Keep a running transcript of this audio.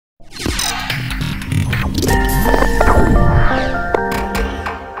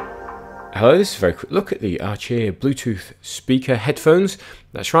Hello, this is a very quick look at the Archeer Bluetooth speaker headphones.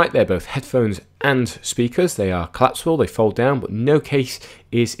 That's right, they're both headphones and speakers. They are collapsible, they fold down, but no case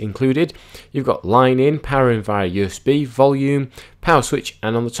is included. You've got line in, power in via USB, volume, power switch,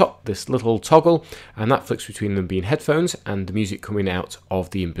 and on the top this little toggle, and that flicks between them being headphones and the music coming out of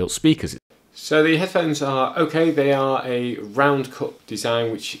the inbuilt speakers. So the headphones are okay. They are a round cup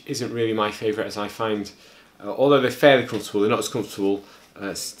design, which isn't really my favourite, as I find, although they're fairly comfortable, they're not as comfortable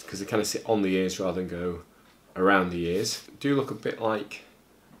because they kind of sit on the ears rather than go around the ears. Do look a bit like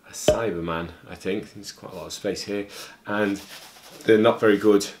a Cyberman, I think. There's quite a lot of space here, and they're not very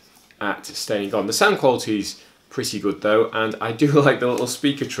good at staying on. The sound quality is pretty good though, and I do like the little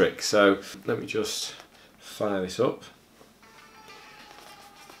speaker trick. So let me just fire this up.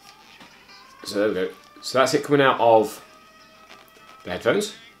 So there we go. So that's it coming out of the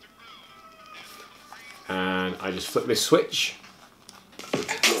headphones, and I just flip this switch.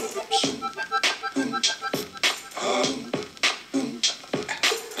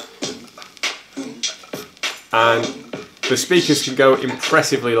 And the speakers can go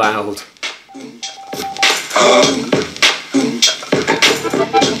impressively loud. And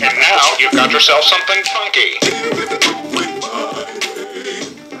now you've got yourself something funky.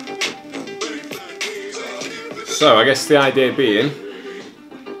 So I guess the idea being,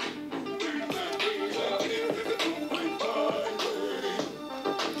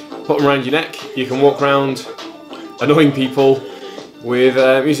 put them around your neck, you can walk around annoying people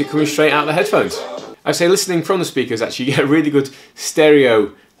with music coming straight out of the headphones. I'd say listening from the speakers, actually you get a really good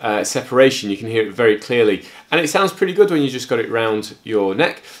stereo separation. You can hear it very clearly, and it sounds pretty good when you just got it around your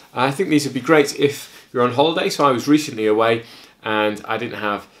neck. I think these would be great if you're on holiday. So I was recently away and I didn't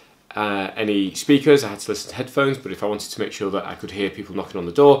have any speakers. I had to listen to headphones, but if I wanted to make sure that I could hear people knocking on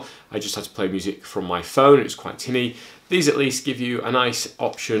the door, I just had to play music from my phone. It was quite tinny. These at least give you a nice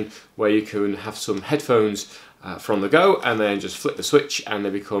option where you can have some headphones from the go and then just flip the switch and they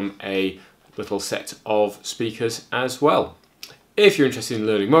become a little set of speakers as well. If you're interested in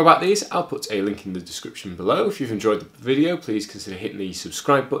learning more about these, I'll put a link in the description below. If you've enjoyed the video, please consider hitting the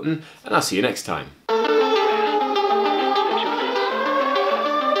subscribe button, and I'll see you next time.